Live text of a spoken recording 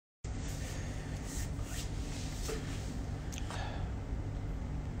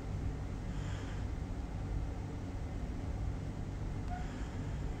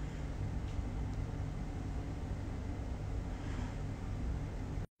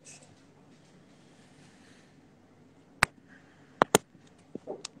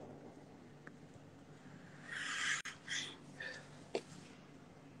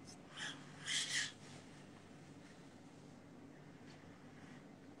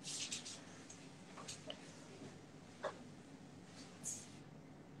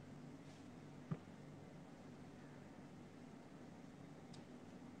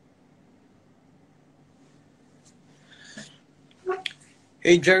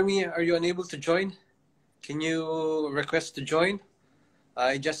Hey Jeremy, are you unable to join? Can you request to join?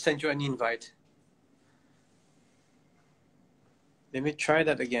 I just sent you an invite. Let me try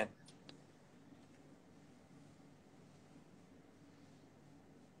that again.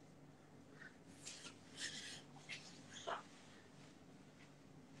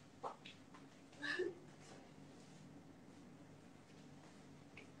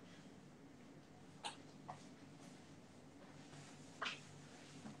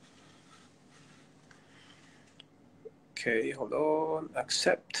 Okay, hold on.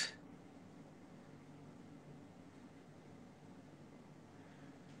 Accept.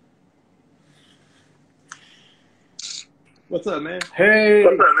 What's up, man? Hey.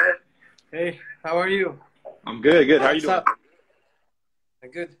 What's up, man? Hey, how are you? I'm good, good. How are you What's doing?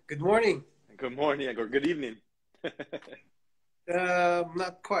 up? Good. Good morning. Good morning or good evening.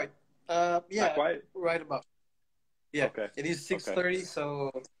 Not quite. Not Yeah, quite? right about. Yeah, Okay. it is Okay. 6:30, so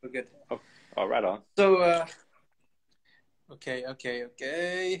we're good. Oh, all right on. So, okay.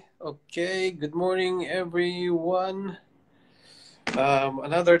 Good morning, everyone.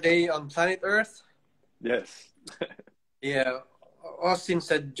 Another day on planet Earth. Yes. Yeah, Austin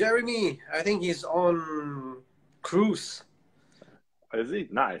said, Jeremy, I think he's on cruise. Is he?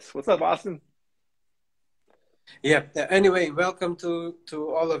 Nice. What's up, Austin? Yeah, anyway, welcome to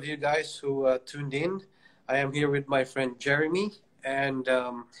all of you guys who tuned in. I am here with my friend Jeremy, and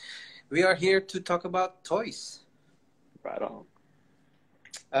we are here to talk about toys. Right on.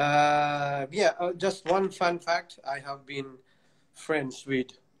 Just one fun fact. I have been friends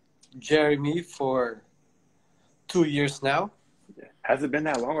with Jeremy for 2 years now. Yeah. Has it been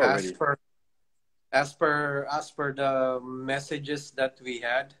that long As already? per as per the messages that we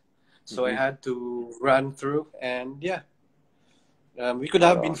had, so I Mm-hmm. had to run through, and yeah, we could Right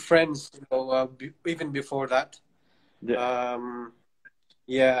have been on. friends, even before that. Yeah. um,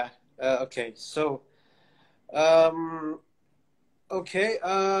 yeah. Okay, so um, okay,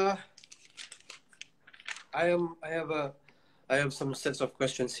 I have some sets of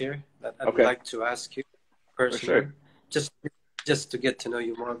questions here that I'd Okay. like to ask you For personally, sure. just to get to know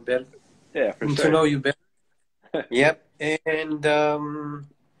you more better, Yeah, for to sure. know you better. Yep. And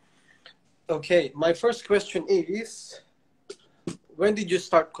okay, my first question is, when did you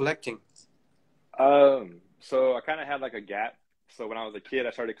start collecting? So I kind of had like a gap. So when I was a kid,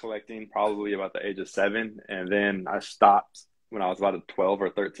 I started collecting probably about the age of 7, and then I stopped when I was about 12 or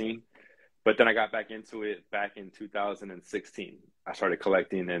 13. But then I got back into it back in 2016. I started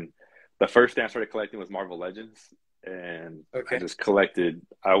collecting, and the first thing I started collecting was Marvel Legends, and I Okay. just collected.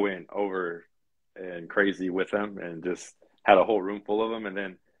 I went over and crazy with them, and just had a whole room full of them. And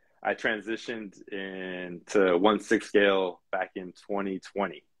then I transitioned into 1/6 scale back in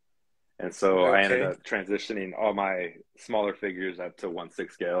 2020, and so I ended Okay. up transitioning all my smaller figures up to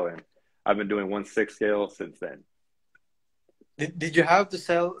 1/6 scale, and I've been doing 1/6 scale since then. Did you have to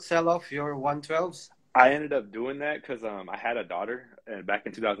sell off your 112s? I ended up doing that because I had a daughter back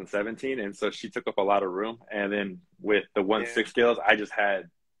in 2017, and so she took up a lot of room. And then with the one Yeah. six scales, I just had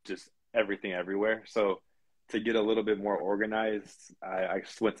just everything everywhere. So to get a little bit more organized, I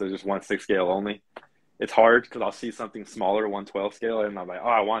just went to just 1/6 scale only. It's hard because I'll see something smaller, 112 scale, and I'm like, oh,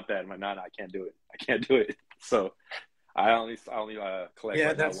 I want that. I'm like, no, no, I can't do it. I can't do it. So I only collect Yeah,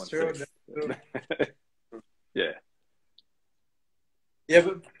 right now that's one true. six. That's true. Yeah, Yeah,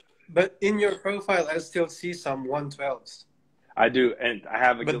 but in your profile, I still see some 112s. I do, and I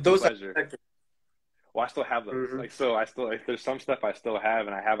have a But guilty those are pleasure. collectors. Well, I still have those. Mm-hmm. Like, so I still like, there's some stuff I still have,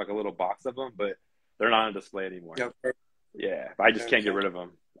 and I have like a little box of them, but they're not on display anymore. Okay. Yeah, I just can't get Okay. rid of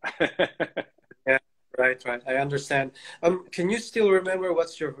them. Yeah. Right. I understand. Can you still remember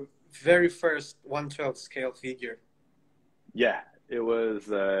what's your very first 112 scale figure? Yeah, it was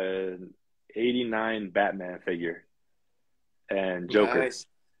an '89 Batman figure and Joker. Nice.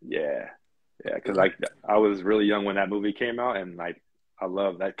 Yeah, yeah, because I was really young when that movie came out, and like I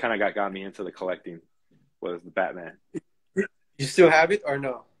love that. Kind of got me into the collecting was the Batman. You still have it or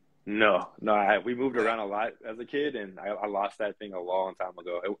no? No, no, we moved No. around a lot as a kid, and I lost that thing a long time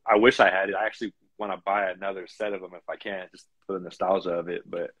ago. I wish I had it. I actually want to buy another set of them if I can, just for the nostalgia of it.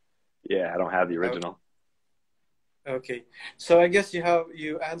 But yeah, I don't have the Okay. original. Okay. So I guess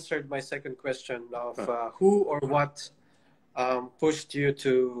you answered my second question of Huh. who or what pushed you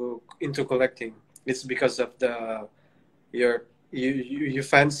to into collecting. It's because of you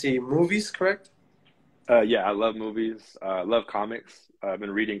fancy movies, correct? Yeah, I love movies. I love comics. I've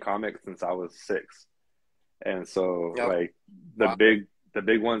been reading comics since I was 6, and so No. like the Wow. big the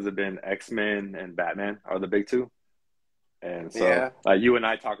big ones have been X-Men and Batman are the big two. And so Yeah. you and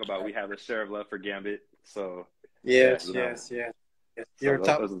I talk about we have a share of love for Gambit. So yeah, Yes. Yes. Yes. Your So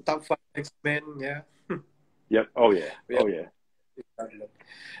top those, top five X-Men, yeah. yep. Oh yeah. Yeah. Oh yeah.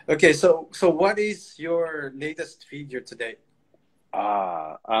 Okay, so what is your latest figure today?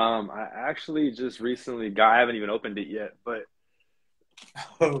 I actually just recently got, I haven't even opened it yet, but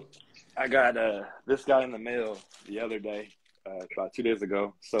Oh, I got this guy in the mail the other day, about 2 days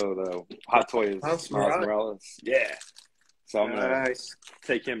ago. So the Hot Toys Miles Miles Morales. Morales. Yeah. So I'm gonna Nice.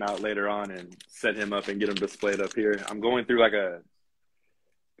 take him out later on and set him up and get him displayed up here. I'm going through like a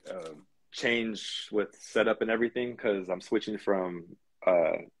change with setup and everything because I'm switching from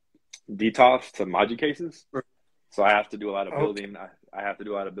uh, DTOS to Maji cases. So I have to do a lot of Okay, building. I have to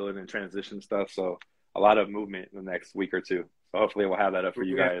do a lot of building and transition stuff. So a lot of movement in the next week or two. So hopefully we'll have that up for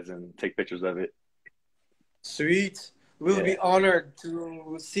you yeah, guys and take pictures of it. sweet. We'll Yeah. be honored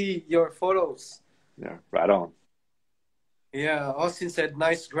to see your photos. Yeah. Right on. Yeah, Austin said,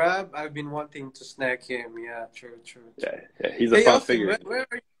 "Nice grab." I've been wanting to snag him. Yeah, true, true, Yeah. true. Yeah. He's a Hey, fun Austin, figure. where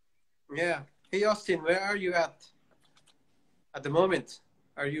are you? Yeah. Hey, Austin, where are you at the moment?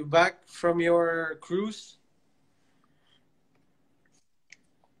 Are you back from your cruise?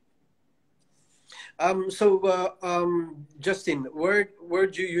 Justin, where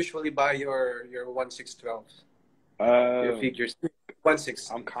do you usually buy your 1612, your Um, figures?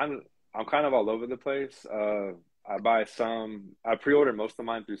 16. I'm kind of I'm kind of all over the place. I buy some. I pre-order most of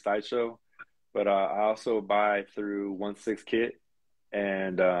mine through Sideshow, but I also buy through 1/6 Kit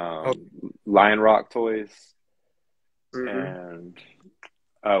and Oh, Lion Rock Toys mm-hmm. and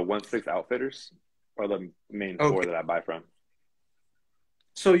 1/6 Outfitters are the main four Okay. that I buy from.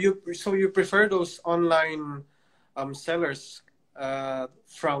 So you prefer those online sellers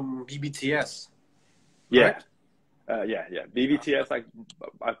from BBTS, Yeah, correct? yeah. BBTS, like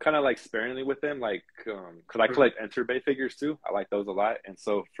I kind of like sparingly with them, like because I Mhm. collect Enter Bay figures too. I like those a lot, and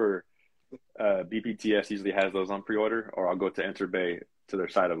so for BPTS usually has those on pre-order, or I'll go to Enter Bay to their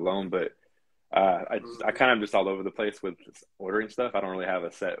site alone. But I Mhm. kind of just all over the place with ordering stuff. I don't really have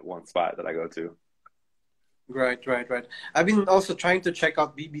a set one spot that I go to. Right, right, right. I've been also trying to check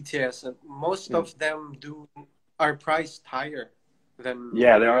out BBTS, and most Mm. of them do are priced higher Yeah, than they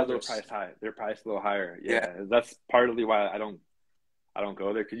the are a little others. priced high. They're priced a little higher. Yeah, Yeah, that's partly why I don't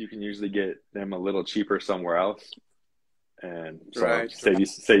go there because you can usually get them a little cheaper somewhere else, and so right, right, save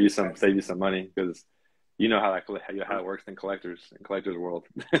you some money because you know how how it works in collectors world.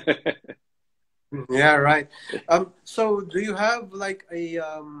 yeah, right. So do you have like a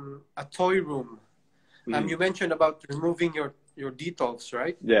toy room? Mhm. You mentioned about removing your details,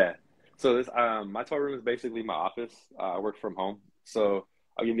 right? Yeah. So this my toy room is basically my office. I work from home, so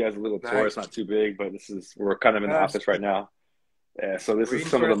I'll give you guys a little tour. It's Nice. not too big, but this is we're kind of in the Yes. office right now. Yeah. So this We're is in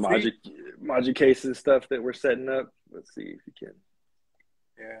some of for the a treat. Magic cases stuff that we're setting up. Let's see if you can.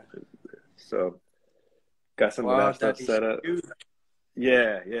 Yeah. So got some of Wow, that stuff that is set up. huge.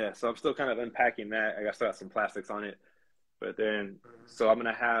 Yeah, yeah. So I'm still kind of unpacking that. I still got some plastics on it, but then so I'm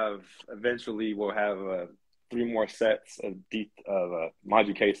gonna have eventually we'll have three more sets of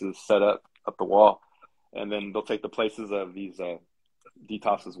Maji cases set up the wall, and then they'll take the places of these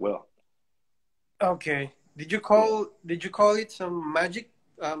detox as well. Okay. Yeah. Did you call it some magic?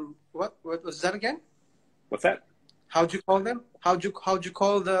 What was that again? What's that? How'd you call them? How'd you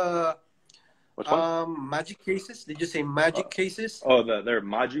call the Which one? magic cases? Did you say Uh, magic cases? oh, they're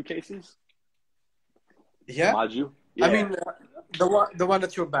Maju cases. Yeah. Maju. I Yeah, mean the one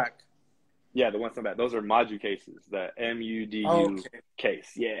at your back. yeah. The ones on that. Those are Maju cases. The MUDU Okay.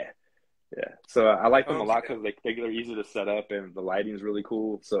 case. Yeah. Yeah, so I like them a lot Okay. because they're easy to set up and the lighting's really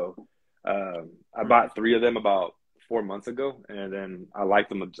cool. So I Mhm. bought three of them about 4 months ago, and then I like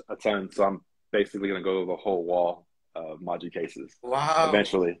them a ton. So I'm basically gonna go the whole wall of Maji cases Wow.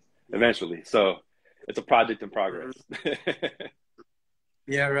 eventually. Yeah. Eventually, so it's a project in progress. Mhm.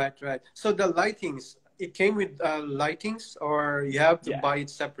 Yeah. Right. Right. So the lightings. It came with lightings, or you have to Yeah, buy it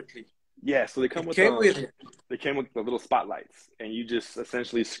separately. yeah. So It came with it. they came with the little spotlights, and you just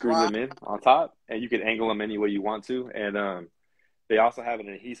essentially screw Wow. them in on top, and you can angle them any way you want to, and they also have an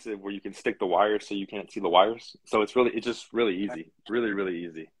adhesive where you can stick the wires so you can't see the wires. So it's just really easy. Really, really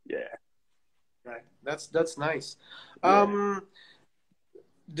easy. Yeah. Right. That's nice. Yeah. Um,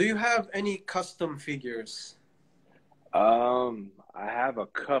 do you have any custom figures? I have a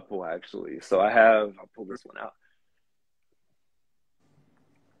couple actually. I'll pull this one out.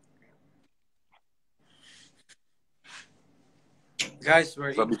 Guys,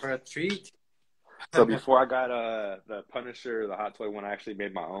 we're So in be, for a treat. so before I got the Punisher, the Hot Toy one, I actually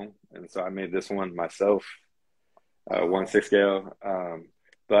made my own, and so I made this one myself, one Wow. six scale.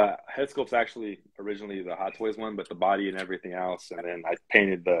 The head sculpt's actually originally the Hot Toys one, but the body and everything else, and then I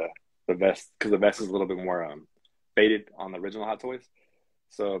painted the vest because the vest is a little bit more faded on the original Hot Toys.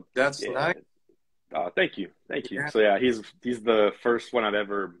 So That's yeah, nice. thank you, thank you. Yeah. So yeah, he's the first one I've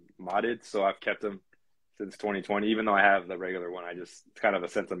ever modded, so I've kept him since 2020. Even though I have the regular one, it's kind of a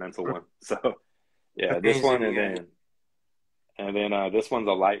sentimental one. So yeah, this one, Amazing. Yeah. and then this one's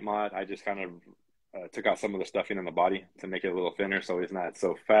a light mod. I just kind of took out some of the stuffing in the body to make it a little thinner, so he's not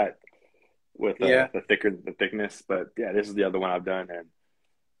so fat with Yeah. the thickness. But yeah, this is the other one I've done, and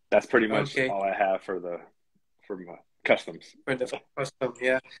that's pretty much Okay. all I have for my customs. For the custom.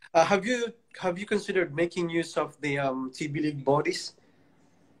 Yeah. Have you considered making use of the TB League bodies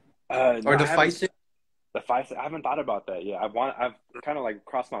No, or the I haven't. Phison? I haven't thought about that yet. I've kind of like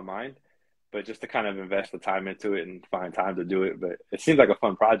crossed my mind, but just to kind of invest the time into it and find time to do it. But it seems like a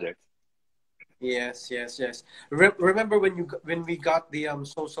fun project. Yes, yes, yes. Remember when when we got the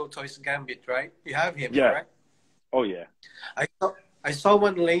So Toys Gambit, right? You have him, Yeah. correct? Oh yeah. I saw I saw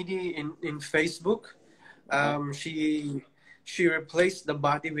one lady in Facebook. Uh-huh. She replaced the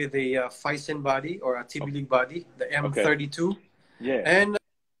body with a Phison body or a TB League body, the Okay. M32, Yeah. and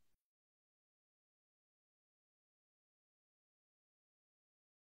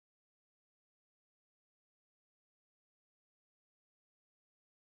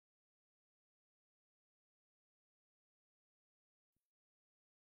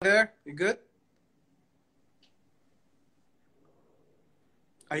there, you good?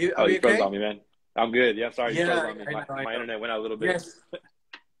 Oh, Are we you froze on okay? me, man. I'm good. Yeah, sorry, you froze Yeah, on me. I My know, I my know. internet went out a little bit. Yes,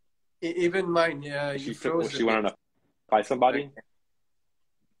 even mine. Yeah, you froze a She went on bit. to fight somebody. Okay.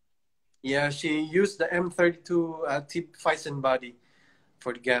 Yeah, she used the M32 Phison body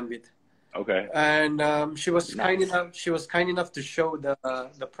for the Gambit. Okay. And Nice. she was kind enough to show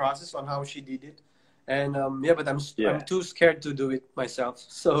the process on how she did it. And yeah, but I'm Yeah. too scared to do it myself.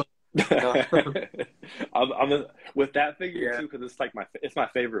 So no. With that figure Yeah. too, because it's my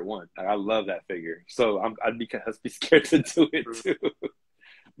favorite one. Like, I love that figure, so I'd be scared to do it too.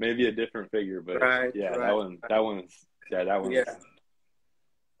 Maybe a different figure, but Right, yeah, right. that one's Yeah.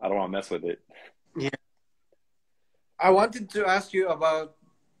 I don't want to mess with it. Yeah. I wanted to ask you about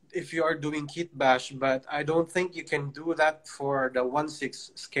if you are doing kit bash, but I don't think you can do that for the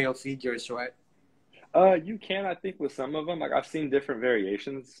 1/6 scale figures, right? You can, I think, with some of them. Like I've seen different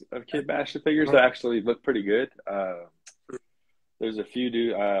variations of Kid Bashir figures that actually look pretty good. There's a few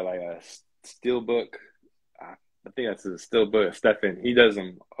like a Steelbook. I think that's a Steelbook. Stefan. He does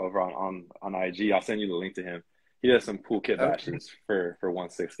them over on IG. I'll send you the link to him. He does some cool Kit Okay. Bashers for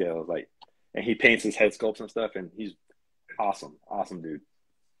 1/6 scales. Like, and he paints his head sculpts and stuff. And he's awesome, awesome dude.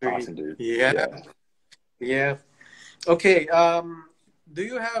 Yeah. Yeah. Yeah. Okay. Do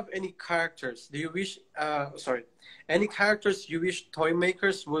you have any characters? Do you wish? Sorry, any characters you wish toy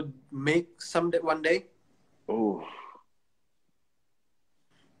makers would make someday one day? Oh,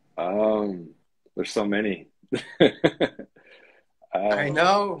 there's so many. I uh,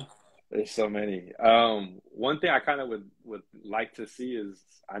 know. There's so many. One thing I kind of would like to see is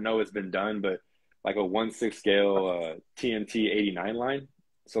I know it's been done, but like a 1/6 scale TMT 89 line.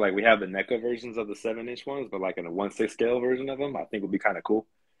 So like we have the NECA versions of the 7-inch ones, but like in a 1/6 scale version of them, I think would be kind of cool.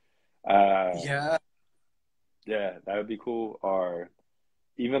 Uh, Yeah. yeah, that would be cool. Or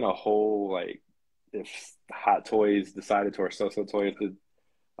even a whole like if Hot Toys decided to or So Toys to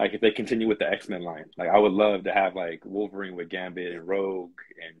like if they continue with the X-Men line, like I would love to have like Wolverine with Gambit and Rogue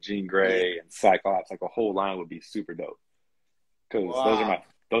and Jean Yeah. Grey and Cyclops. Like a whole line would be super dope because Wow.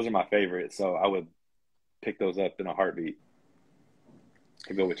 those are my favorites. So I would pick those up in a heartbeat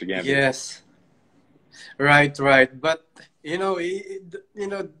to go with your Gambit. Yes. Right. Right. But you know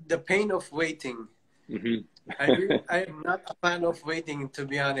the pain of waiting. Hmm. I am not a fan of waiting, to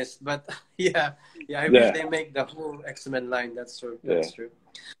be honest. But yeah, yeah. I wish Yeah, they make the whole X-Men line. That's true. yeah. That's true.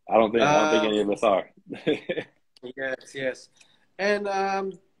 I don't think any of Um. us are. Yes. Yes. And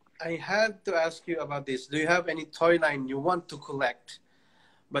I had to ask you about this. Do you have any toy line you want to collect,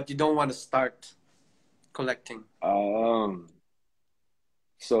 but you don't want to start collecting? um,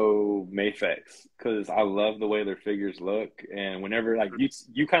 So Mafex, because I love the way their figures look, and whenever like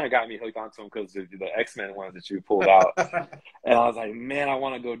you kind of got me hooked onto them because of the X-Men ones that you pulled out, and I was like, man, I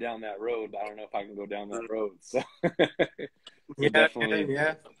want to go down that road, but I don't know if I can go down that road. So, so Yeah. definitely,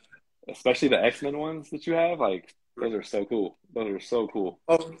 Yeah. especially the X-Men ones that you have, like those are so cool. Those are so cool.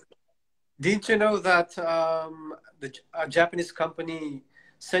 Oh, didn't you know that a Japanese company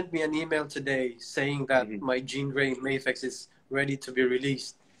sent me an email today saying that Hmm. my Jean Grey Mayfix is ready to be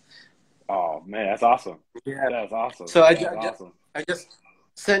released? Oh man, that's awesome. Yeah. That's awesome. So That's awesome. I just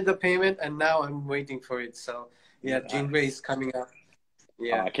sent the payment and now I'm waiting for it. So yeah, Jean Grey Nice. is coming up.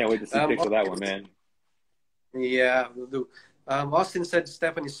 Yeah. I can't wait to see pics of that one, man. Yeah, we'll do. Austin said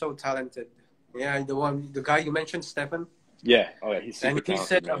Stefan is so talented. Yeah, the guy you mentioned, Stefan, Yeah. Oh yeah, he's and super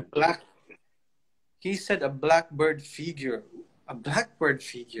talented, man. he said a blackbird figure, a blackbird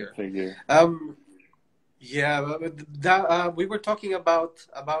figure. Figure. Um, yeah, that we were talking about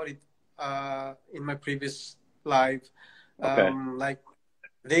it in my previous live. Okay. Like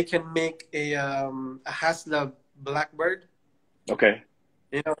they can make a Hasla blackbird, Okay.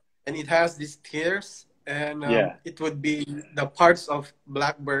 you know, and it has these tears, and Yeah. it would be the parts of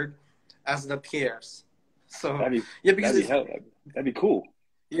blackbird as the tears. So That'd be yeah, because that'd be it's hell. That'd be cool.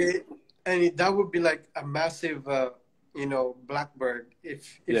 yeah, and that would be like a massive, blackbird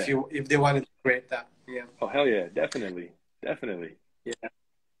Yeah. if they wanted to create that. Yeah, Oh hell yeah, definitely, definitely. yeah.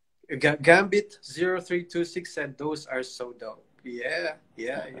 Gambit 0326 said those are so dope. Yeah,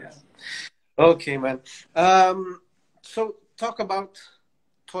 yeah, yeah. Okay, man. So talk about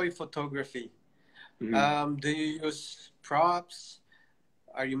toy photography. Mhm. Do you use props?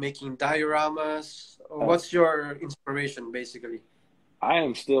 Are you making dioramas? Uh, What's your inspiration, basically? I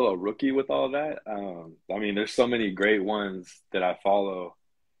am still a rookie with all that. I mean, there's so many great ones that I follow,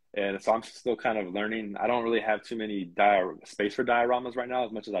 and so I'm still kind of learning. I don't really have too many space for dioramas right now,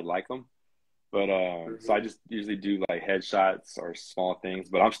 as much as I'd like them. But so I Mhm. just usually do like headshots or small things.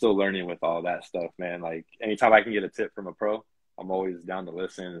 But I'm still learning with all that stuff, man. Like anytime I can get a tip from a pro, I'm always down to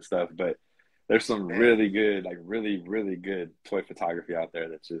listen and stuff. But there's some Yeah, really good, like really, really good toy photography out there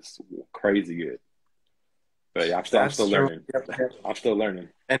that's just crazy good. But yeah, I'm that's still true. learning. Yep, yep. I'm still learning.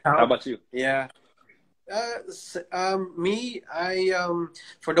 And How how? about you? Yeah. Me, I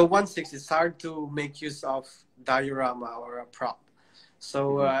for the 1/6, it's hard to make use of diorama or a prop.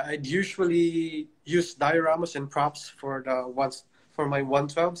 So Hmm. I'd usually use dioramas and props for the ones for my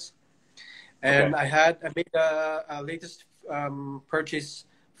 112s. Okay. And I made a latest purchase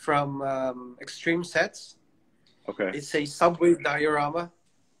from Extreme Sets. Okay. It's a subway diorama,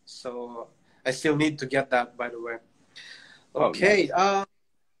 so I still need to get that, by the way. Oh, Okay. nice.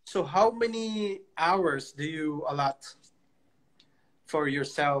 So how many hours do you allot for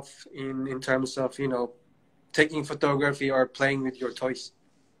yourself in terms of taking photography or playing with your toys?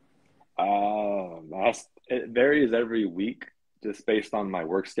 It varies every week just based on my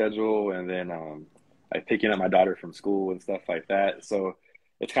work schedule and then like picking up my daughter from school and stuff like that. So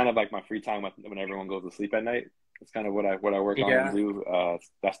it's kind of like my free time when everyone goes to sleep at night. It's kind of what I work on and Yeah, do.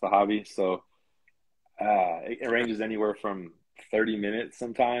 That's the hobby. So it ranges anywhere from 30 minutes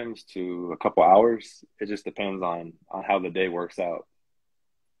sometimes to a couple hours. It just depends on how the day works out.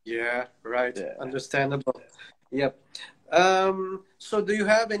 yeah, right. Yeah. Understandable. Yep. So do you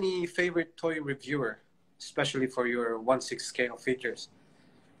have any favorite toy reviewer, especially for your 1/6 scale features?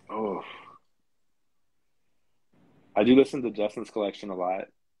 Oh, I do listen to Justin's collection a lot.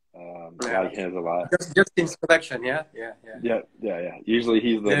 I Yeah. like his a lot. Just in selection, yeah, yeah, yeah. Yeah, yeah, yeah. Usually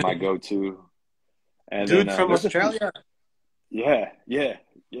he's the my The go-to. And then dude from there's a few. Australia. Yeah, yeah,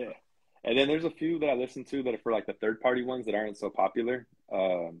 yeah. And then there's a few that I listen to that are for like the third party ones that aren't so popular.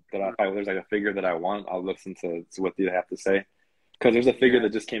 That if there's like a figure that I want, I'll listen to what they have to say. Because there's a figure Yeah.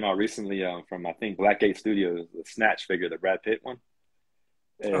 that just came out recently from I think Blackgate Studios, the Snatch figure, the Brad Pitt one.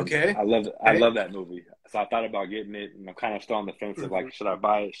 And Okay. I Okay. love that movie. So I thought about getting it, and I'm kind of still on the fence of like, Mhm. should I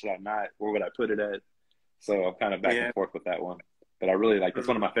buy it? Should I not? Where would I put it at? So I'm kind of back and Yeah. forth with that one. But I really like it's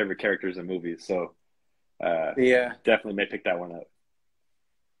one of Mhm. my favorite characters in movies. So uh, Yeah. definitely may pick that one up.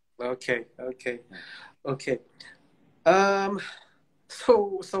 Okay. Okay. Okay. Um.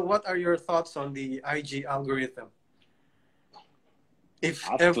 So what are your thoughts on the IG algorithm? I'm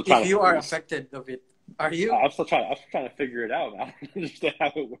still If trying you are to affected of it, are you? I'm still trying to figure it out. I don't understand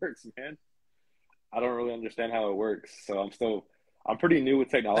how it works, man. I don't really understand how it works. So I'm pretty new with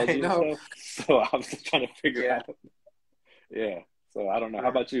I technology and know. stuff. So I'm still trying to figure Yeah. out. Yeah. So I don't know. How Yeah.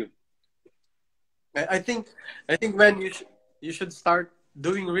 about you? I think when you should start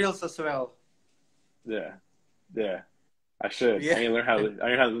doing reels as well. Yeah. Yeah. I should. Yeah. I need to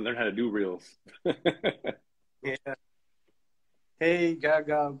learn how to do reels. Yeah. Hey,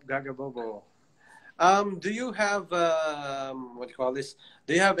 Gaga Bobo. Do you have what do you call this?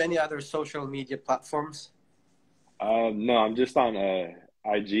 Do you have any other social media platforms? No, I'm just on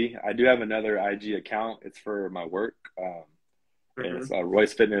IG. I do have another IG account. It's for my work. And Hmm. it's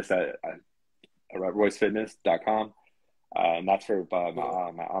Royce Fitness at roycefitness.com. And that's for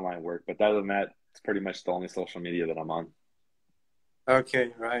my online work. But other than that, it's pretty much the only social media that I'm on.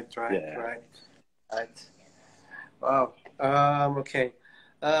 Okay, right, right, Yeah. right, right. Wow. Okay.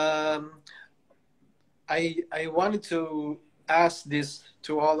 Um, I wanted to ask this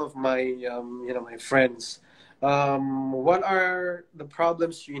to all of my my friends. What are the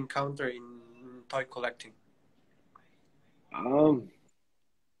problems you encounter in toy collecting? Um,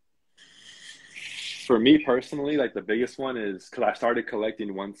 for me personally, like the biggest one is because I started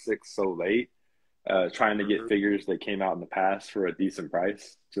collecting 1/6 so late, trying to get Mm-hmm. figures that came out in the past for a decent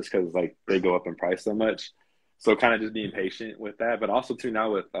price, just because like they go up in price so much. So kind of just being Mm-hmm. patient with that, but also too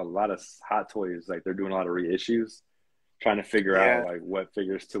now with a lot of Hot Toys, like they're doing a lot of reissues, trying to figure out Yeah. like what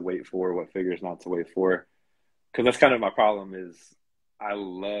figures to wait for, what figures not to wait for. Because that's kind of my problem is I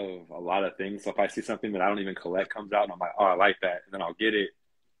love a lot of things. So if I see something that I don't even collect comes out and I'm like, oh, I like that, and then I'll get it,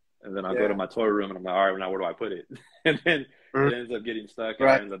 and then I'll go to Yeah. my toy room and I'm like, all right, well, now where do I put it? And then Mhm. it ends up getting stuck, and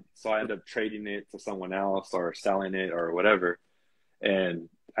Right. I end up trading it to someone else or selling it or whatever. And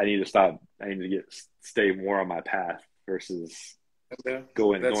I need to stop. I need to stay more on my path versus Yeah. That's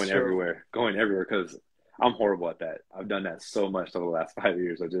going true. going everywhere because I'm horrible at that. I've done that so much over the last 5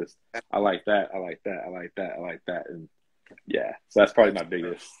 years. I like that, I like that, I like that, I like that, and yeah. So that's probably That's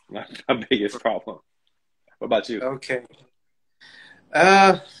true. my biggest problem. What about you? Okay.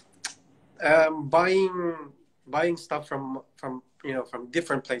 Uh, buying stuff from from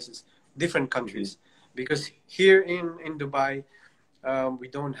different places, different Hmm. countries, because here in Dubai, we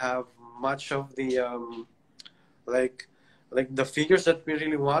don't have much of the like the figures that we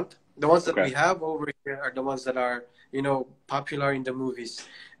really want. The ones that we Okay, have over here are the ones that are popular in the movies.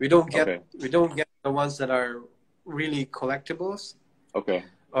 okay, We don't get the ones that are really collectibles, okay.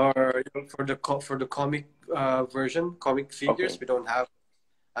 or for for the comic version, comic figures. Okay. We don't have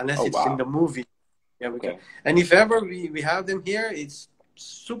unless Oh it's in wow. the movie. Yeah, we can. Okay. And if ever we have them here, it's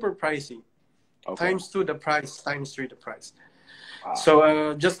super pricey. Okay. Times two the price, times three the price. Wow.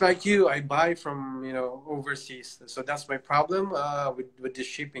 So just like you, I buy from overseas. So that's my problem with the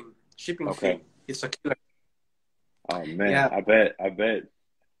shipping Okay. fee. It's a killer. Oh man, Yeah. I bet. I bet.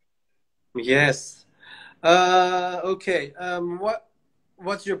 Yes. Okay.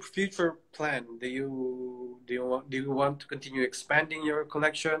 What's your future plan? Do you want to continue expanding your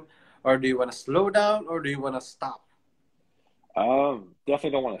collection, or do you want to slow down, or do you want to stop? Definitely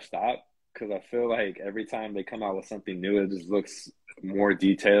don't want to stop because I feel like every time they come out with something new, it just looks more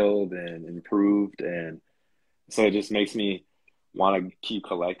detailed and improved, and so it just makes me want to keep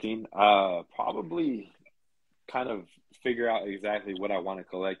collecting. Probably kind of figure out exactly what I want to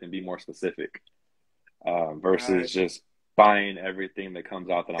collect and be more specific, versus Right. just buying everything that comes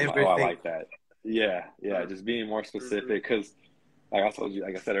out that I'm like, oh, I Everything. like that. Yeah, yeah, just being more Mm-hmm. specific because like I told you,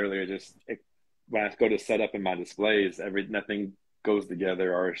 like I said earlier, when I go to set up in my displays, nothing goes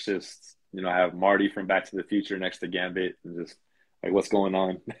together, or it's just I have Marty from Back to the Future next to Gambit, and just like what's going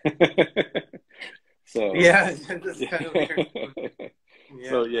on. So Yeah, that's yeah, kind of weird. Yeah.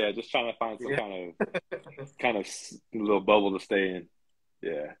 so yeah, just trying to find some Yeah. kind of little bubble to stay in.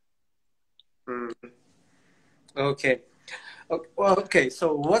 Yeah. Mm. Okay. Well, okay.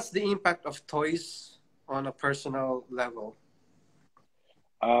 So, what's the impact of toys on a personal level?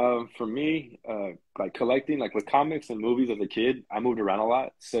 For me, like collecting, like with comics and movies as a kid, I moved around a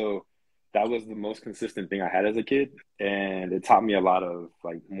lot. So that was the most consistent thing I had as a kid. And it taught me a lot of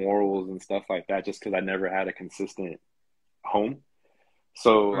like morals and stuff like that, just because I never had a consistent home.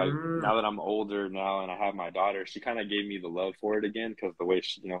 So like Mm. now that I'm older now and I have my daughter, she kind of gave me the love for it again because the way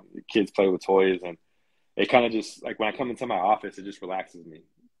the kids play with toys and it kind of just like when I come into my office, it just relaxes me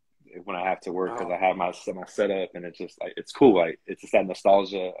when I have to work because Oh, I have my setup and it's just like it's cool. Like it's just that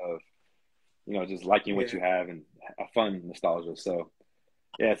nostalgia of just liking what yeah. you have and a fun nostalgia. So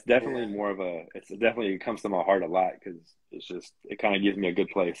yeah, Yeah. it's definitely it comes to my heart a lot because it kind of gives me a good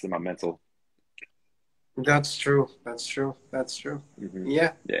place in my mental. That's true. That's true. That's true. Hmm.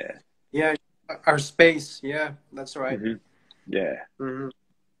 Yeah. Yeah. Yeah. Our space. Yeah. That's right. Hmm. Yeah. Hmm.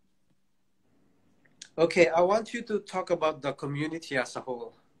 Okay. I want you to talk about the community as a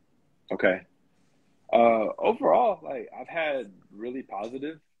whole. Okay. Overall, like I've had really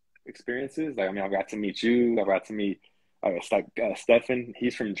positive experiences. Like I mean, I've got to meet you. I've got to meet it's like Stefan.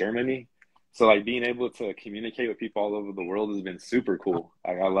 He's from Germany, so like being able to communicate with people all over the world has been super cool.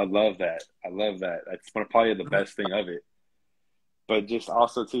 Like love that. I love that. That's probably the Mhm. best thing of it. But just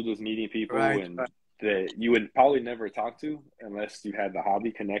also too, just meeting people Right. and Right. that you would probably never talk to unless you had the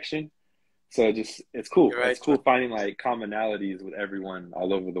hobby connection. So it's cool. You're It's right. cool finding like commonalities with everyone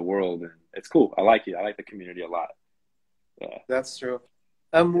all over the world, and it's cool. I like it. I like the community a lot. Yeah, That's true.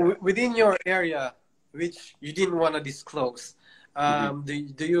 yeah. Within your area, which you didn't want to disclose, Hmm.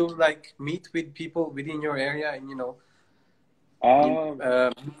 do you like meet with people within your area and in, Um,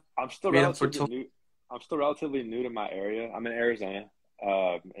 I'm still meet up for relatively talk? new. I'm still relatively new to my area. I'm in Arizona.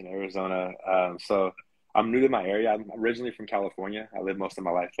 So I'm new to my area. I'm originally from California. I lived most of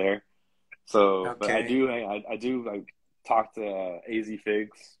my life there. So, but Okay. I do like talk to AZ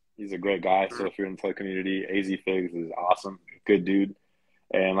Figs. He's a great guy. So Mhm. if you're in the toy community, AZ Figs is awesome. Good dude.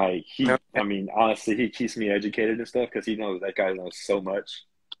 And like I Okay. mean, honestly, he keeps me educated and stuff because he knows that guy knows so much.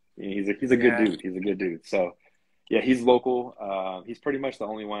 He's a good Yeah. dude. He's a good dude. So yeah, he's local. He's pretty much the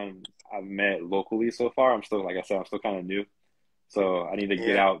only one I've met locally so far. I'm still, like I said, I'm still kind of new. So I need to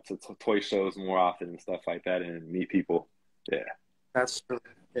get Yeah. out to toy shows more often and stuff like that and meet people. Yeah. That's true.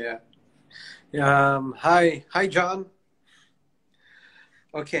 Yeah. Hi, John.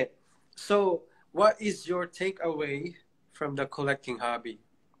 Okay. So, what is your takeaway from the collecting hobby,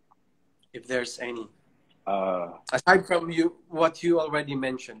 if there's any, Uh, aside from what you already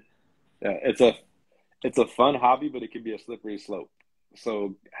mentioned? yeah, it's a fun hobby, but it can be a slippery slope.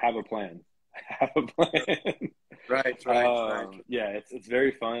 So have a plan. Have a plan. Right, right, right. Yeah, it's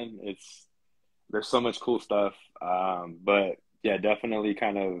very fun. There's so much cool stuff. But yeah, definitely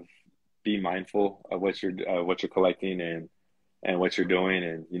kind of be mindful of what you're collecting and what you're doing,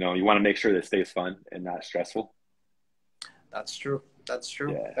 and you want to make sure that it stays fun and not stressful. That's true. That's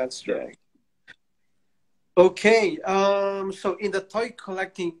true. Yeah, That's true. yeah. Okay. So in the toy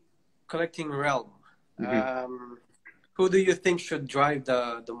collecting realm, hmm um, who do you think should drive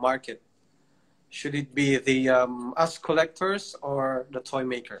the market? Should it be the us collectors or the toy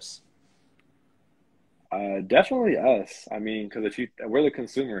makers? Definitely us. I mean, because if we're the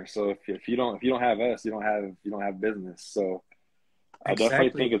consumer, so if you don't have us, you don't have business. So I definitely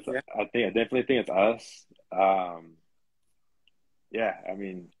think Exactly. it's Yeah. I definitely think it's us. Um, yeah, I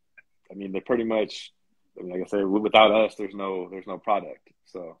mean they're pretty much, I mean, like I said, without us, there's no product.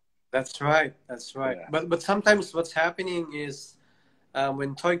 So That's right. That's right. yeah. But sometimes what's happening is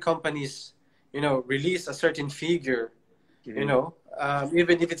when toy companies, release a certain figure, hmm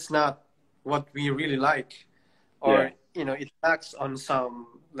even if it's not what we really like, Yeah. or it lacks on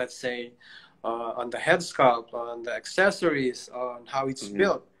some, let's say, on the head sculpt, on the accessories, on how it's hmm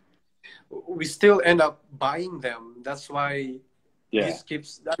built, we still end up buying them. That's why Yeah.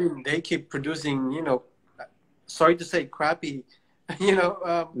 I mean, they keep producing, sorry to say, crappy, Yeah.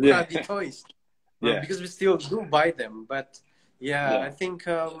 crappy toys, Yeah. because we still do buy them. But yeah, I Yeah. think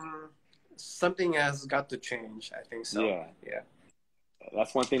something has got to change. I think so. Yeah. Yeah.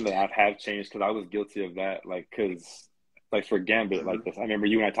 That's one thing that I've have changed because I was guilty of that. Like, because like for Gambit, Mhm. like this, I remember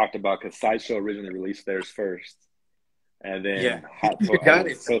you and I talked about because Sideshow originally released theirs first, and Yeah, then Hot you Toy. got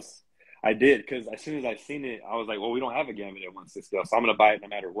it. I did because as soon as I seen it, I was like, well, we don't have a Gambit at 160, so I'm gonna buy it no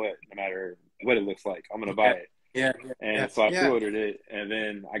matter what it looks like. I'm gonna buy Yeah, it, yeah, yeah, yeah, and so I yeah. pre-ordered it, and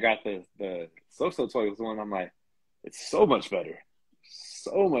then I got the So Toys one. I'm like, it's so much better,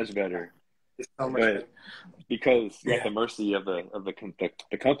 so much better, It's so much but better. because you're at Yeah, the mercy of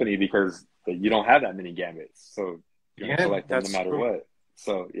the company because you don't have that many Gambits, so you're gonna yeah, collect them no that's matter true. what.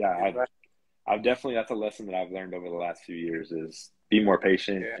 So yeah, You're right. I've definitely, that's a lesson that I've learned over the last few years is be more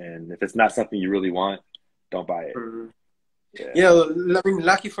patient, Yeah. and if it's not something you really want, don't buy it. Mhm. Yeah, Yeah, I mean,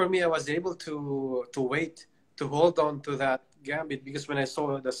 lucky for me, I was able to wait to hold on to that gambit because when I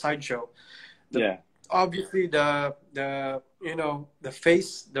saw the sideshow, the yeah, obviously the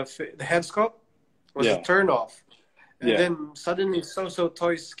face the head sculpt was a yeah, turn off, and yeah, then suddenly So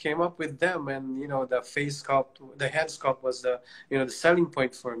Toys came up with them, and the face sculpt, the head sculpt was the selling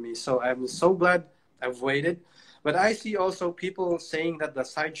point for me. So I'm so glad I've waited. But I see also people saying that the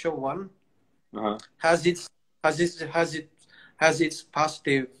sideshow one uh-huh. has its has its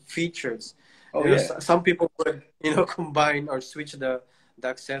positive features. Oh yeah, Some people would combine or switch the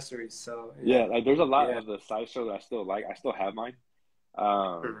accessories. So yeah. yeah, Like there's a lot yeah. of the sideshow that I still like. I still have mine.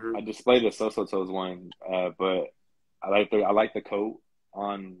 Hmm. I displayed the Toes one, but I like the coat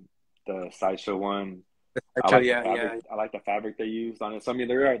on the sideshow one. I Actually, like the yeah, fabric. yeah, I like the fabric they used on it. So I mean,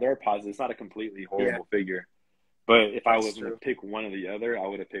 there are positives. It's not a completely yeah. horrible figure. But if I That's was going to true. pick one or the other, I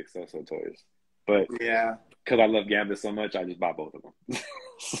would have picked So Toys. But Yeah, because I love Gambit so much, I just bought both of them.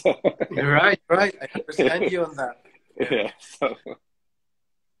 So, you're right, right. I understand you on that. Yeah. yeah. So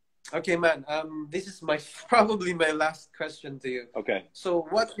Okay, man. This is my probably my last question to you. okay. So,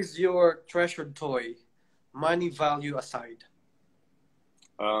 what is your treasured toy, money value aside?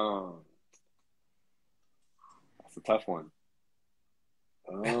 Um, that's a tough one.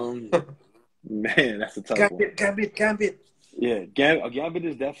 Man, that's a tough one. Gambit, Gambit, Gambit, Yeah, Gambit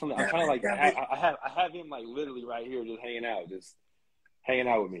is definitely. I'm trying to Gambit, like. Gambit. I have him like literally right here, just hanging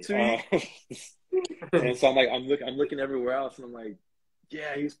out with me. Sweet. And so I'm looking everywhere else, and I'm like,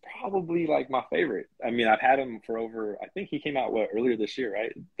 yeah, he's probably like my favorite. I mean, I've had him for over. I think he came out earlier this year,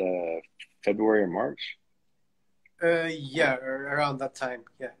 right? The February or March. Yeah, around that time.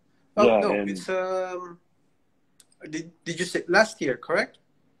 Yeah. Oh Yeah, no, and it's Did you say last year? Correct.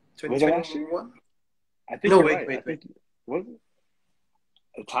 was it last year? 2021. I think No, you're wait, right. I wait, wait. think was it?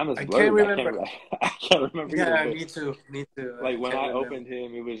 Time is I can't blurred. I can't. remember. I can't remember either. Yeah, But me too. Me too. I like when can't I remember. opened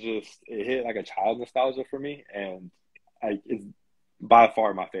him, it was just it hit like a child nostalgia for me, and it's by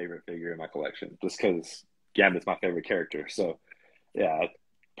far my favorite figure in my collection, just because Gambit's my favorite character. So yeah,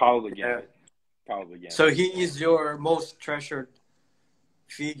 probably Yeah. Gambit, probably So Gambit. he is your most treasured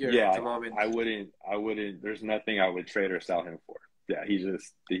figure at Yeah, the moment. I wouldn't. There's nothing I would trade or sell him for. Yeah, he's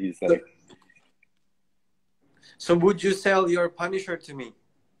So, like so would you sell your Punisher to me?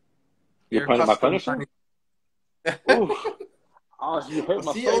 Your My custom Punisher. Punisher? Ooh, oh, you hurt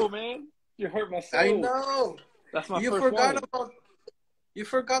my See, soul, man. You hurt my I soul. know. That's my You first forgot one. about you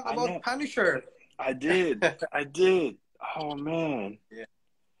forgot I about know. Punisher. I did. I did. Oh man. Yeah.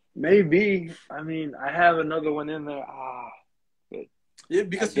 Maybe. I mean, I have another one in there. But Yeah, I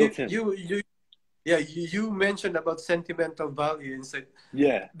because built him. you mentioned about sentimental value and said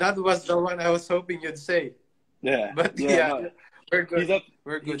Yeah. that was the one I was hoping you'd say. Yeah. But Yeah. yeah, No, we're good. he's up.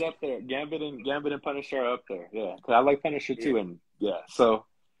 We're He's good. up there. Gambit and Punisher are up there. Yeah. 'Cause I like Punisher Yeah. too, and yeah. So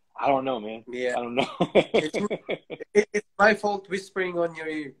I don't know, man. Yeah. I don't know. It's it's my fault whispering on your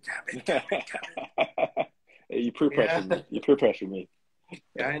ear. Damn it. Hey, you peer Yeah. pressured me. You peer pressured me.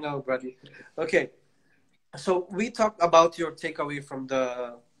 Yeah, I know, buddy. Okay. So we talked about your takeaway from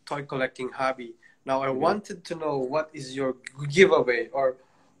the toy collecting hobby. Now I Mhm. wanted to know what is your giveaway or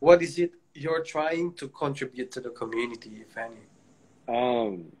what is it you're trying to contribute to the community, if any?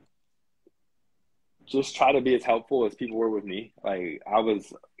 Um, just try to be as helpful as people were with me. Like I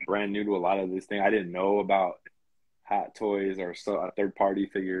was brand new to a lot of these things. I didn't know about hot toys or third party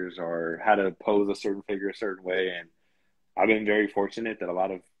figures or how to pose a certain figure a certain way. And I've been very fortunate that a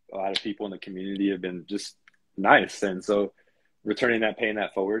lot of people in the community have been just nice. And so returning that, paying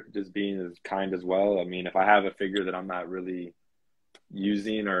that forward, just being as kind as well. I mean, if I have a figure that I'm not really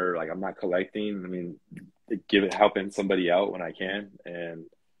using or like I'm not collecting, I mean, helping somebody out when I can. And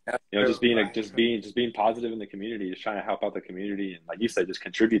That's just true, being right? just being positive in the community, just trying to help out the community, and like you said, just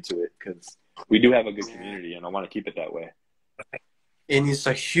contribute to it because we do have a good Yeah. community, and I want to keep it that way. And it's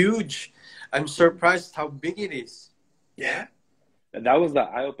a huge, I'm Mhm. surprised how big it is. Yeah, Yeah. and that was the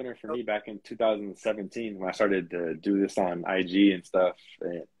eye opener for me back in 2017 when I started to do this on IG and stuff,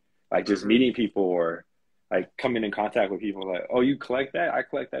 and like just Hmm. meeting people or like coming in contact with people like, oh, you collect that? I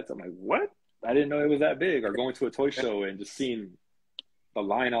collect that. So I'm like, what? I didn't know it was that big. Or going to a toy show and just seeing the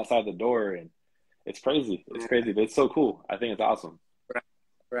line outside the door, and it's crazy. It's Yeah. crazy, but it's so cool. I think it's awesome. Right.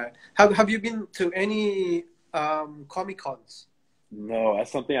 Right. Have you been to any Comic Cons? No,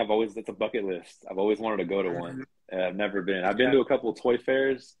 that's a bucket list. I've always wanted to go to one. Mhm. I've never been. I've been Yeah. to a couple of toy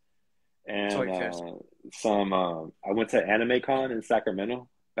fairs and Toy fairs. some. I went to Anime Con in Sacramento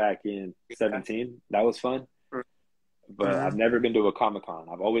back in Yeah. 17. That was fun, but I've Hmm. never been to a Comic Con.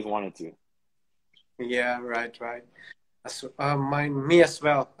 I've always wanted to. Yeah. Right. Right. Me as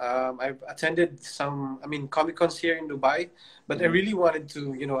well. I've attended some, I mean, Comic Cons here in Dubai, but I Hmm. really wanted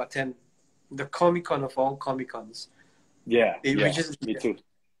to, attend the Comic Con of all Comic Cons, Yeah, which yeah, is, me too.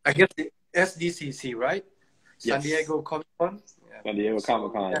 I guess, the SDCC, right? San Yes, Diego Comic Con. Yeah. San Diego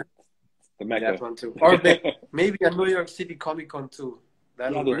Comic So yeah, Con, the that Mecca. one too, or maybe a New York City Comic Con too. Yeah,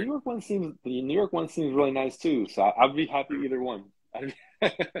 That'll work. The New York one seems really nice too. So I'd be happy either one. Right,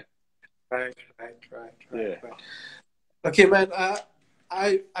 right, right, right, Yeah. right. Okay, man.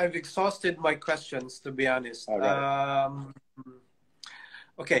 I've exhausted my questions to be honest. All right.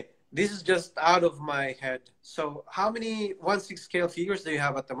 Okay, this is just out of my head. So, how many 1/6 scale figures do you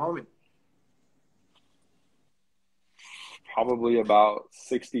have at the moment? Probably about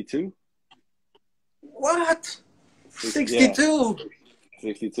 62. What? Yeah, 62.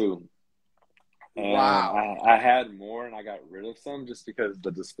 62. And Wow. I had more and I got rid of some just because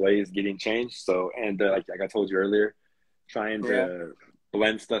the display is getting changed. So, and like I told you earlier, trying Yeah. to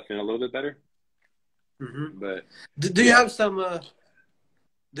blend stuff in a little bit better. Hmm. But Do you yeah. have some?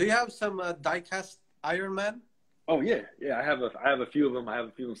 Do you have some diecast Iron Man? Oh yeah, yeah. I have a few of them. I have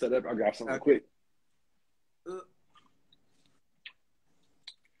a few of them set up. I'll grab some real Okay. quick. Uh,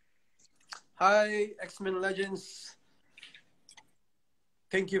 Hi, X-Men Legends.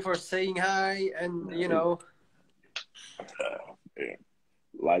 Thank you for saying hi, and Yeah,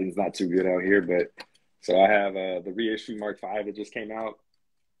 lighting's not too good out here, but so I have the reissue Mark V that just came out.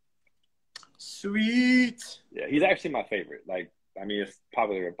 sweet. Yeah, he's actually my favorite. Like, I mean, it's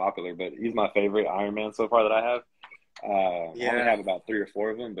popular, but he's my favorite Iron Man so far that I have. I only Yeah. have about 3 or 4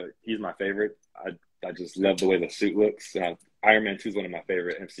 of them, but he's my favorite. I just love the way the suit looks. Iron Man 2 is one of my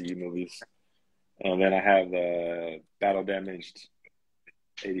favorite MCU movies. And then I have the Battle Damaged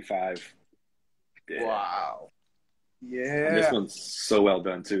 85. Yeah. Wow. And this Yeah. one's so well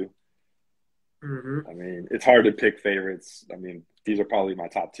done too. Hmm. I mean, it's hard to pick favorites. I mean, these are probably my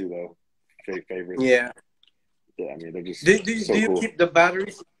top two though, favorites. Yeah. Yeah, I mean they're just Do so you cool. keep the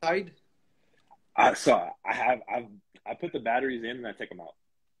batteries inside? I put the batteries in and I take them out.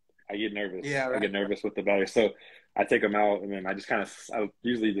 I get nervous. Yeah, I right. get nervous with the batteries, so I take them out and then I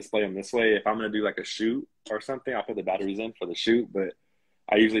usually display them this way. If I'm gonna do like a shoot or something, I'll put the batteries in for the shoot, but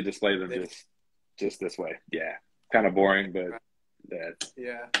I usually display them Right. just this way. Yeah, kind of boring, but yeah.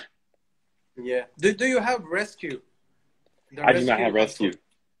 Yeah. Yeah. Do you have rescue? The I do not have rescue rescue. toy.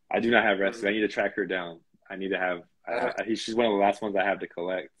 I do not have rescue. I Mm. need to track her down. I need to have. Uh, She's one of the last ones I have to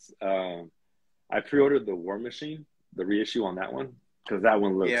collect. I pre-ordered the War Machine, the reissue on that one, because that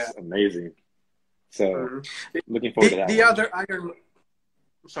one yeah. looks amazing. So Mhm. looking forward to that The one. other Iron,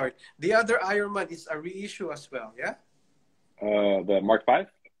 sorry, the other Iron Man is a reissue as well. Yeah. The Mark V.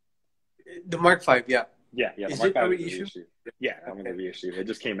 The Mark Five. Yeah. Yeah, the Is Mark it a V is the reissue? reissue. Yeah, that one's a Okay. reissue. It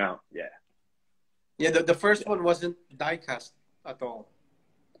just came out. Yeah, Yeah. The first yeah. one wasn't diecast at all.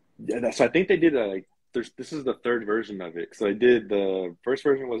 So I think they did a like. This is the third version of it. So they did the first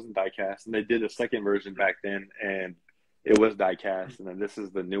version wasn't diecast, and they did a second version back then, and it was diecast, and then this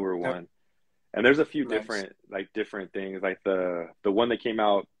is the newer Yep. one. And there's a few Nice. different things, like the one that came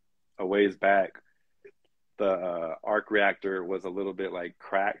out a ways back. The arc reactor was a little bit like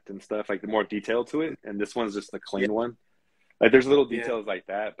cracked and stuff, like the more detail to it, and this one's just the Yeah. clean one. Like there's little Yeah. details like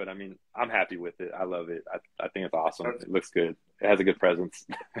that, but I mean, I'm happy with it. I love it. I think it's awesome. Okay. It looks good. It has a good presence.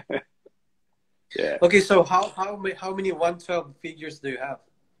 Yeah. Okay. So how many 112 figures do you have?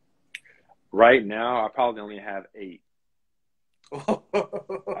 Right now, I probably only have 8.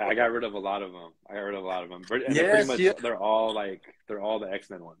 I got rid of a lot of them. And they're pretty Yes. much Yeah. they're all the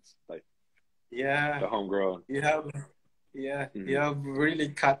X-Men ones, like Yeah. the homegrown. You have. Yeah. You Hmm. have really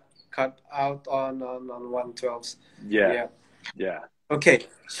cut out on 112s. Yeah, Yeah. yeah, Okay.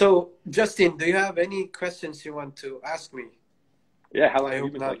 So Justin, do you have any questions you want to ask me? yeah. How long I have you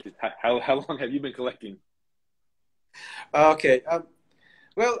hope been not. collecting? How long have you been collecting? Okay.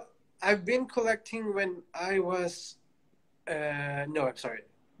 Well, I've been collecting when I was no, I'm sorry.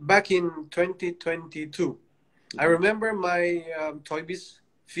 Back in 2022, I Hmm. remember my Toy Biz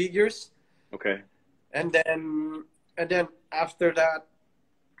figures, Okay, and then after that,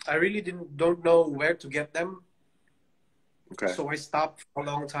 I really don't know where to get them, okay, so I stopped for a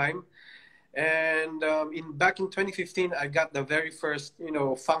long time. And in back in 2015, I got the very first,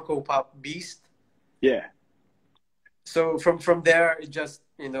 Funko Pop Beast. yeah, So from there, it just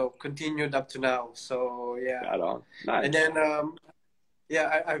continued up to now. So yeah, got on. and Nice. then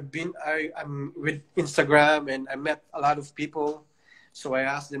yeah, I'm with Instagram, and I met a lot of people. So I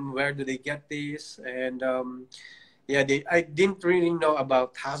asked them where do they get these, and yeah, I didn't really know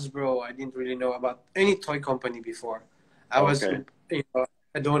about Hasbro. I didn't really know about any toy company before. I was, Okay.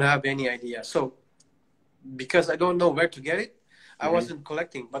 I don't have any idea. So because I don't know where to get it, I Hmm. wasn't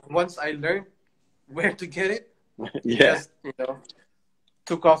collecting. But once I learned where to get it, it Yeah, just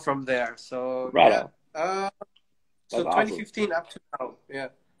took off from there. So right yeah, on. so That's awesome. 2015 up to now, yeah.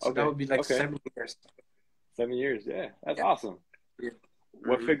 So that Okay, would be like okay. 7 years. 7 years. Yeah, that's Yeah. awesome. Yeah.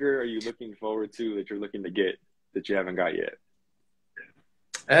 What Mhm. figure are you looking forward to that you're looking to get that you haven't got yet?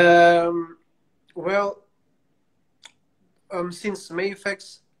 Um, well, since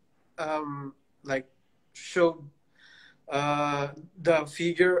Mayfex like showed the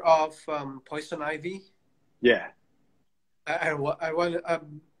figure of Poison Ivy, Yeah. I want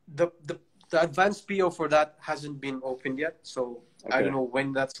the advanced PO for that hasn't been opened yet, so I don't Okay. know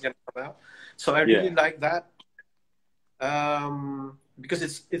when that's gonna come out. So I really Yeah. like that because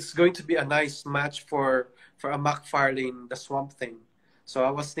it's going to be a nice match for a McFarlane, the Swamp Thing. So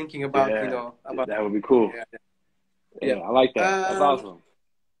I was thinking about Yeah. about That would be cool. yeah, Yeah, yeah. I like that. That's Um, awesome.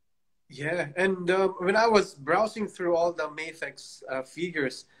 yeah, and when I was browsing through all the Mayfex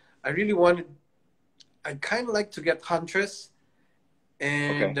figures, I really wanted. I kind of like to get Huntress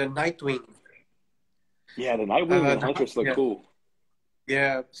and Okay. Nightwing. Yeah, the Nightwing and Huntress look Yeah, cool.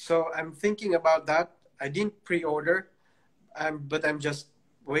 yeah. So I'm thinking about that. I didn't pre-order, but I'm just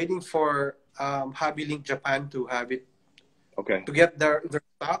waiting for Hobby Link Japan to have it Okay. to get their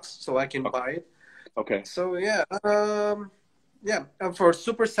stocks so I can O- buy it. Okay. So yeah, yeah. For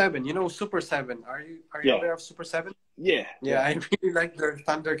Super Seven, Super Seven. Are you Yeah. aware of Super Seven? Yeah. Yeah, Yeah. I really like their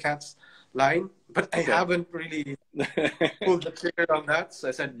Thundercats line, but I Okay. haven't really pulled the trigger on that. So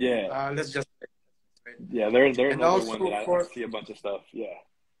I said, Yeah. let's just wait. Yeah. They're And another one that also I for see a bunch of stuff. Yeah.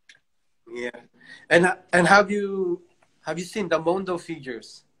 yeah, and have you seen the Mondo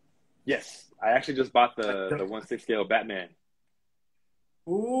figures? Yes. I actually just bought Like the 1/6 scale Batman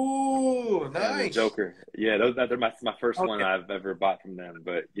ooh, and the nice. Joker. Yeah, they're my first one Okay, I've ever bought from them.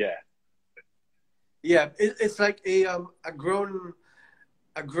 But yeah. Yeah, it's like a grown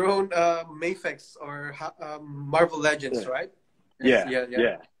Mayfix or Marvel Legends, Yeah, right? Yes, yeah, yeah,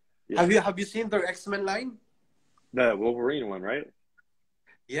 yeah. yeah, yeah. Have you seen their X-Men line? The Wolverine one, right?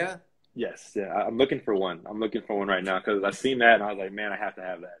 Yeah. Yes, yeah. I'm looking for one. I'm looking for one right now because I seen that and I was like, man, I have to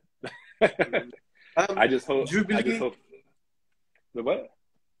have that. Mhm. I just hope. I just Jubilee. hope. The what?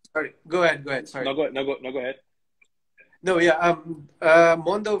 Sorry, go ahead. Go ahead. Sorry. No, go. No, go. No, go ahead. No, yeah.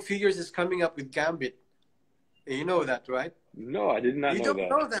 Mondo Figures is coming up with Gambit. You know that, right? No, I did not You know don't that.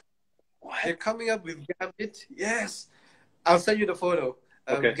 know that. What? They're coming up with Gambit. Yes. I'll send you the photo.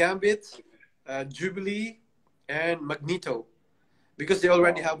 Okay. Gambit, Jubilee, and Magneto, because they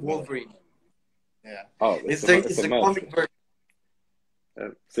already Oh have man. Wolverine. Yeah. Oh, it's It's a the must. comic version.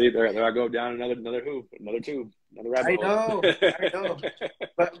 See, there I go down another hoop, another tube, another rabbit I hole. know. I know.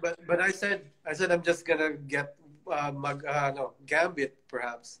 But I said I'm just gonna get no Gambit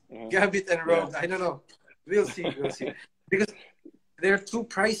perhaps uh, Gambit and yeah, Rogue. I don't know. We'll see. We'll see because they're too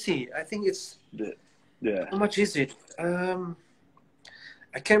pricey. I think it's yeah, yeah. how much is it?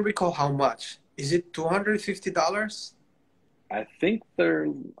 I can't recall how much. Is it $250? I think they're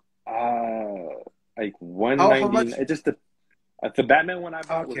uh like How 190. much? It just the Batman one I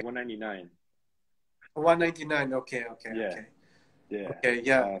bought was Okay, 199. 199. Okay, okay, Yeah, okay, yeah. okay.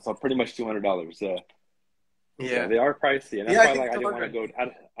 Yeah, So pretty much $200. Yeah, yeah. yeah, They are pricey, and that's yeah. I why think like I didn't want to 200.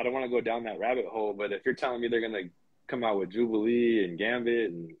 go. I don't want to go down that rabbit hole. But if you're telling me they're gonna come out with Jubilee and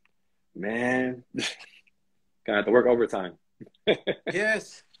Gambit, and man, gonna have to work overtime.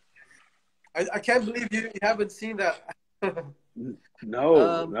 Yes, I can't believe you haven't seen that.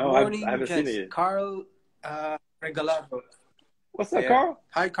 No, no, I Morning, haven't seen it gents. yet. Carl Regalado. What's up, Yeah. Carl?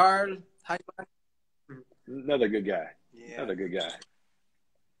 Hi, Carl. Hi, Mike. Another good guy. Yeah. Another good guy.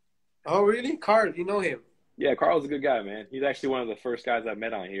 Oh, really? Carl, you know him? Yeah, Carl's a good guy, man. He's actually one of the first guys I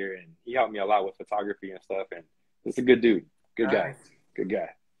met on here, and he helped me a lot with photography and stuff. And he's a good dude. Good guy. Nice. Good guy.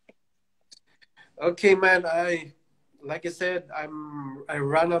 Okay, man. Like I said, I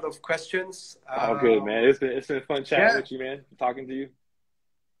ran out of questions. All good, man. It's been fun chatting Yeah. with you, man. Talking to you.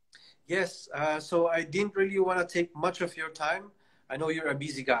 Yes. So I didn't really want to take much of your time. I know you're a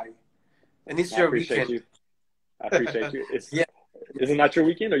busy guy, and it's I your appreciate weekend. you. I appreciate you. It's Yeah. Isn't that your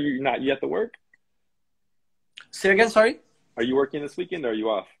weekend? Are you not yet to work? Say again. Sorry. Are you working this weekend or are you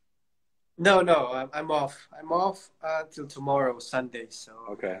off? No, no. I'm off. I'm off till tomorrow, Sunday. So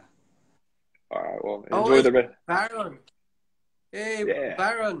Okay. yeah. All right. Well, Oh, enjoy it's the rest. Baron. Hey, Yeah.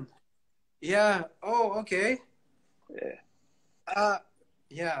 Baron. Yeah. Oh, okay. Yeah. Uh,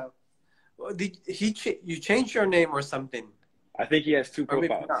 yeah. Well, did you change your name or something? I think he has two Or maybe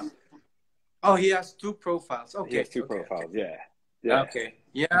not. profiles. Oh, he has two profiles. He has Okay, two okay, okay. profiles. Yeah. Yeah. Okay.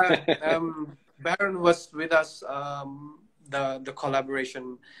 Yeah. Baron was with us the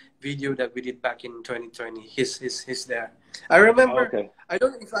collaboration video that we did back in 2020. He's there. I Oh, remember. okay. I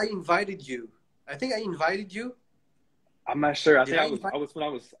don't know if I invited you. I think I invited you. I'm not sure. I Did think I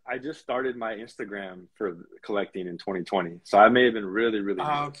invite? I just started my Instagram for collecting in 2020. So I may have been really, really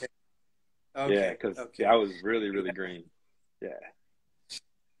Ah, new. okay. Yeah, Okay. because Okay. I was really, really Yeah. green. Yeah.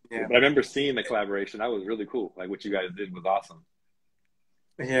 Yeah. But I remember seeing the collaboration. That was really cool. Like what you guys did was awesome.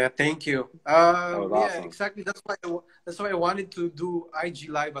 Yeah, thank you. That was Yeah, awesome. exactly. That's why I wanted to do IG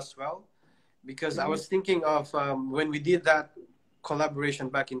Live as well, because I Hmm. was thinking of when we did that collaboration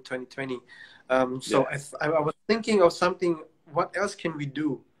back in 2020. So Yeah. I was thinking of something. What else can we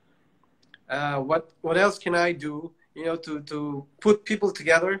do? What else can I do? You know, to put people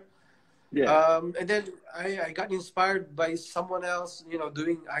together. Yeah. And then I got inspired by someone else, you know,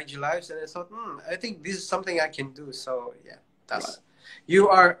 doing IG lives, and I thought, I think this is something I can do. So yeah, Right. that's you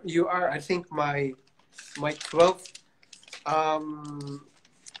are I think my 12th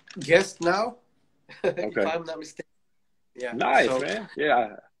guest now, if Okay. I'm not mistaken. Yeah. Nice, So man.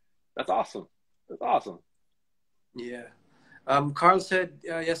 Yeah. That's awesome. That's awesome. yeah. Carl said,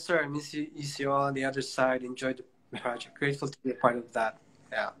 yes, sir. I miss you all on the other side. Enjoyed the project. Grateful to be a part of that.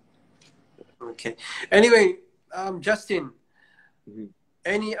 Yeah. Okay. Anyway, Justin, Mhm.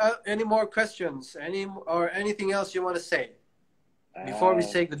 any more questions? Or anything else you want to say before we Uh,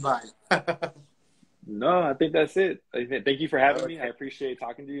 say goodbye? no, I think that's it. Thank you for having me. I Okay. appreciate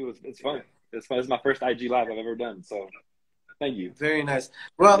talking to you. It's fun. It's fun. It's my first IG live I've ever done. So thank you. Very nice.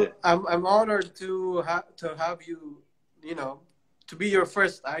 Well, Yeah. I'm honored to have you, you know, to be your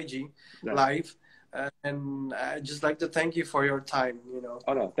first IG Yeah. live, and I just like to thank you for your time. You know,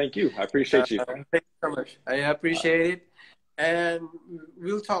 Oh no, thank you. I appreciate you. thank you so much. I Uh, appreciate it, and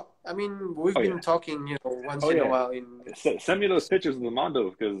we'll talk. I mean, we've oh been yeah. talking, you know, once Oh in a yeah. while. In Send me those pictures of the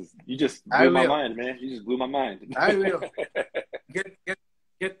Mondo because you just I blew my will, mind, man. You just blew my mind. I will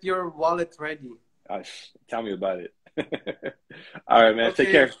get your wallet ready. Tell me about it. All right, man. Take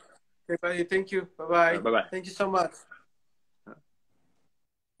Okay, care. everybody. Thank you. Bye All bye. right, bye bye. Thank you so much.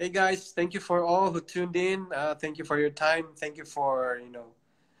 Hey guys, thank you for all who tuned in. Thank you for your time. Thank you for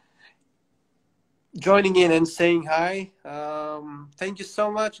joining in and saying hi. Thank you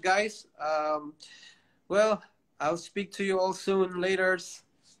so much, guys. Well, I'll speak to you all soon later.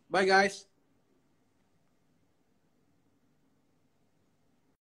 Bye, guys.